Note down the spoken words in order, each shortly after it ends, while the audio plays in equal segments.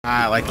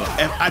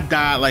I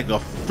died like a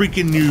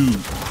freaking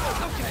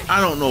noob. I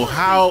don't know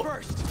how.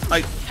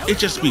 Like, it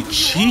just be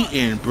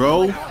cheating,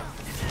 bro. I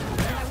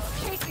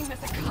was chasing him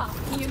as a cop.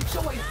 He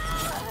enjoyed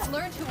it.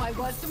 Learned who I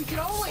was so he could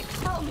always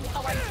tell me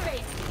how I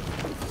faced.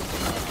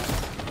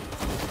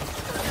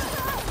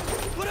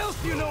 What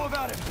else do you know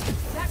about him?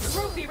 That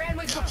group he ran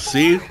with before.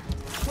 See?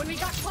 When we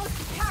got close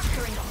to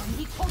capturing him,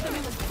 he told them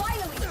it was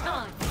finally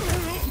time.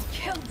 He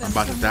killed them. I'm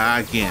about to so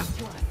die nobody could again. talk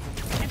to us.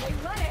 And they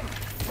let him.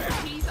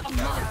 He's a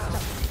monster.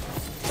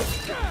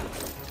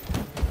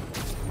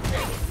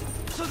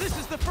 So this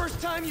is the first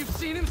time you've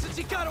seen him since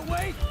he got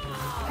away?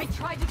 I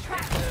tried to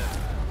track him.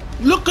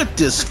 Look at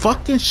this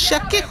fucking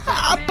shit.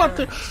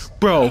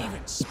 Bro,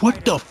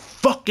 what the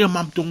fuck am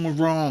I doing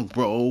wrong,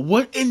 bro?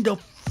 What in the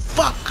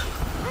fuck?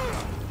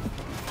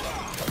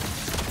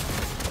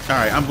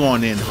 Alright, I'm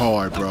going in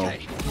hard, bro.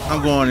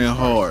 I'm going in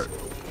hard.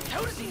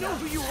 How does he know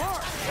who you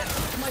are?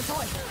 My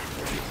voice.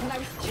 When I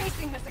was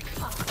chasing him as a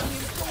cop, he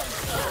enjoyed it.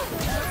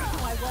 Learned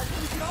who I was so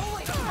he could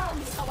always tell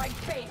me how I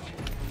faced.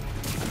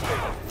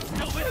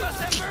 Still with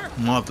us, Ember?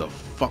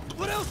 Motherfucker.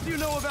 What else do you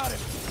know about him?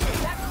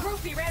 That group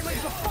he ran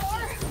with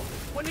before.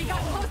 When we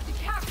got close to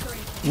capturing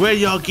him. Where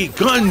y'all get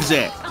guns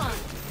at?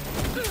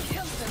 He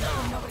killed them so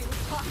nobody was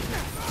talking.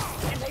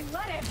 And they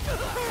let him.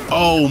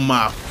 Oh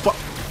my fuck.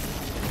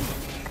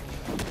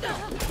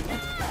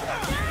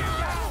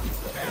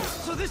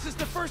 So this is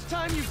the first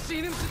time you've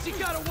seen him since he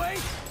got away?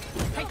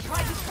 I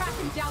tried to track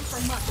him down for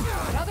months,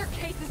 but other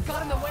cases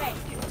got in the way.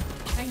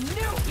 I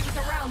knew he was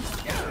around.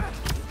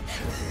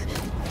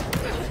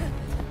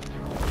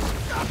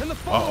 And the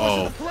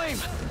followers of the flame,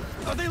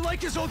 are they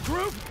like his old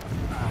group?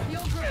 The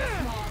old group is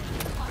small.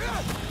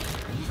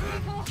 These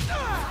people, I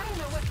don't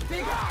know what's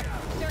bigger.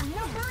 Their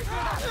numbers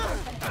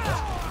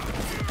without.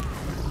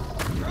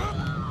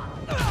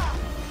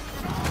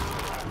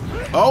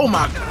 Oh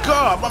my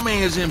god, my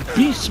man is in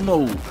beast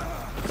mode.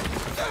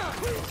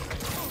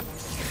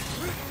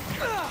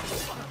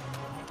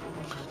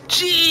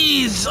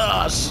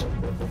 Jesus!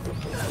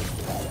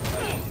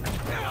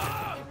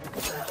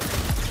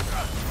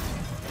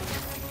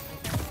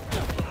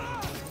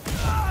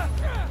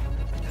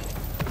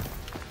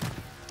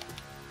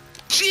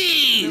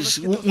 Jeez!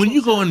 When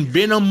you go in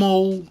Venom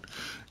mode,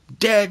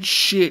 that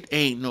shit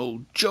ain't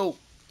no joke.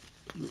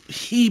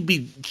 He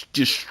be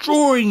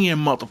destroying your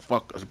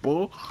motherfuckers,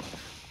 boy.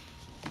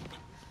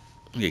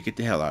 Yeah, get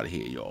the hell out of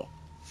here, y'all.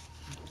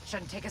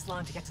 Shouldn't take us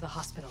long to get to the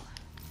hospital.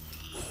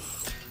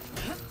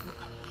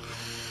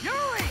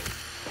 Yuri!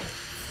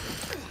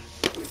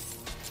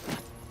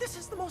 This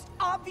is the most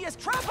obvious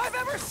trap I've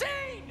ever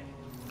seen!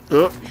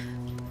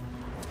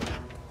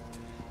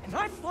 And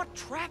I fought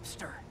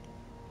Trapster.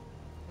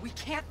 We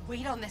can't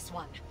wait on this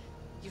one.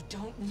 You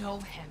don't know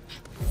him.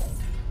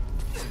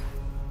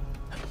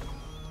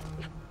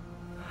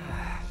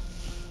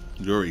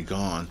 Yuri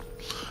gone.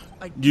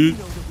 I do know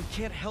that we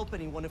can't help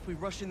anyone if we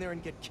rush in there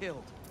and get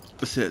killed.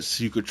 It says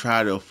you could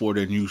try to afford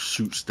a new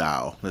suit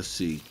style. Let's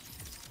see.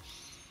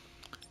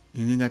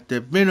 You got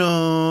that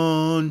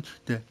venom,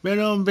 that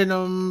venom,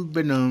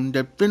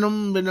 that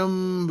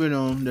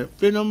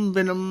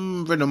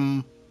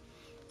venom.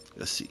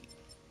 Let's see.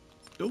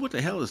 Oh, what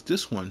the hell is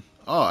this one?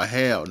 Oh,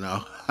 hell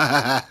no.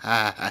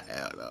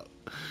 Hell no.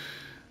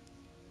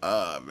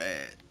 Oh,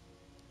 man.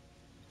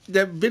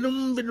 That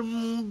venom,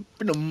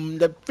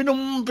 that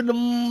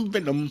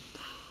venom.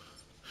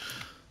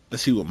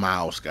 Let's see what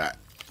Miles got.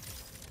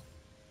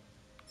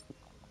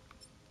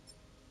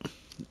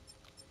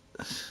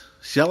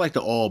 See, I like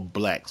the all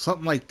black.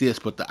 Something like this,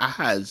 but the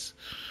eyes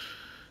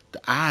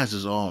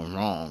is all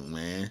wrong,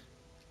 man.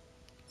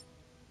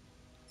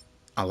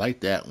 I like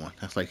that one.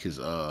 That's like his,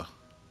 the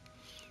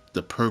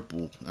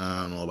purple.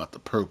 I don't know about the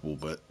purple,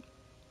 but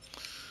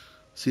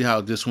see how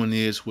this one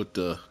is with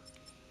the...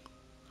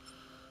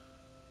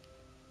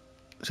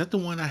 Is that the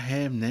one I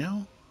have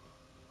now?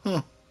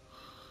 Huh.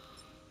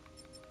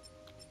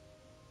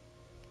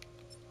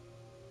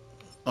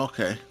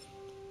 Okay.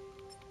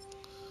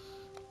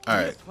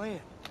 Alright.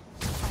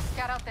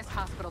 Scout out this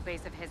hospital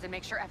base of his and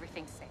make sure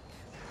everything's safe.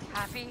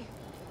 Happy?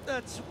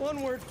 That's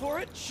one word for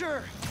it,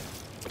 sure.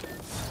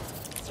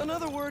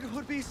 Another word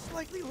would be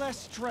slightly less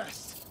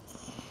stress.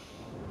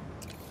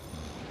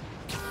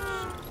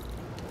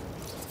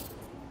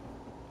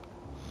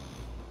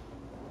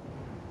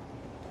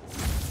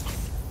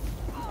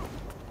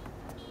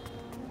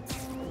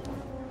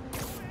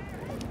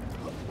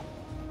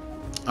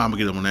 I'm gonna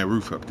get him on that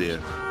roof up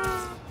there.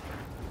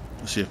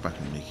 Let's see if I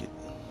can make it.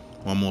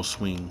 One more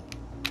swing.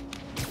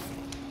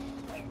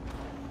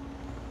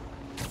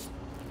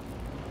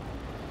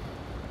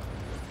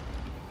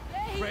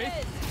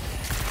 Right?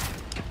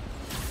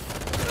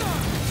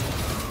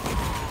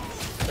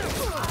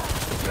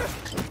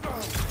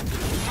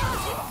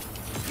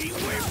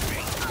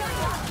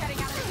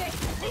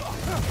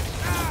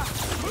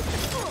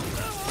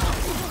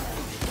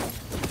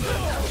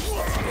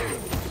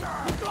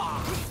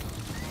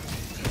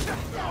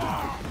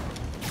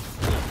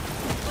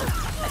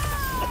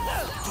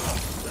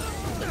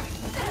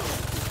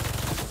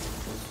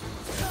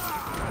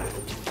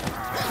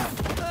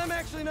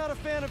 not a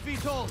fan of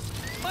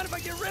VTOLs. Mind if I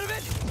get rid of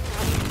it?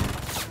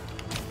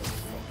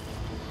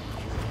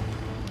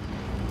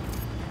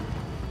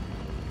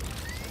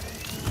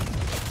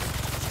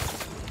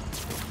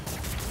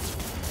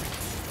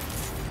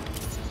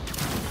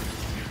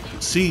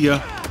 See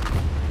ya.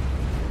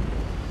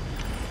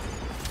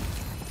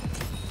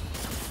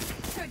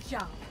 Good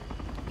job.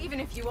 Even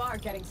if you are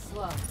getting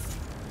slow.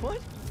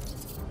 What?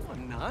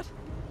 I'm not.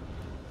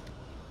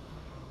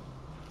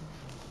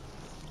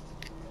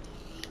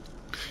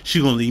 She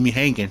gonna leave me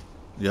hanging.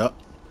 Yup.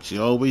 She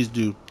always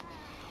do.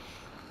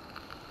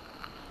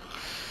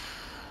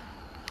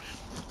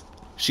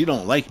 She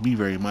don't like me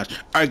very much.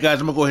 Alright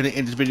guys, I'm gonna go ahead and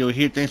end this video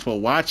here. Thanks for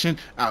watching.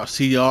 I'll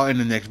see y'all in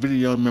the next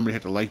video. Remember to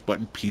hit the like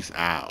button. Peace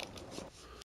out.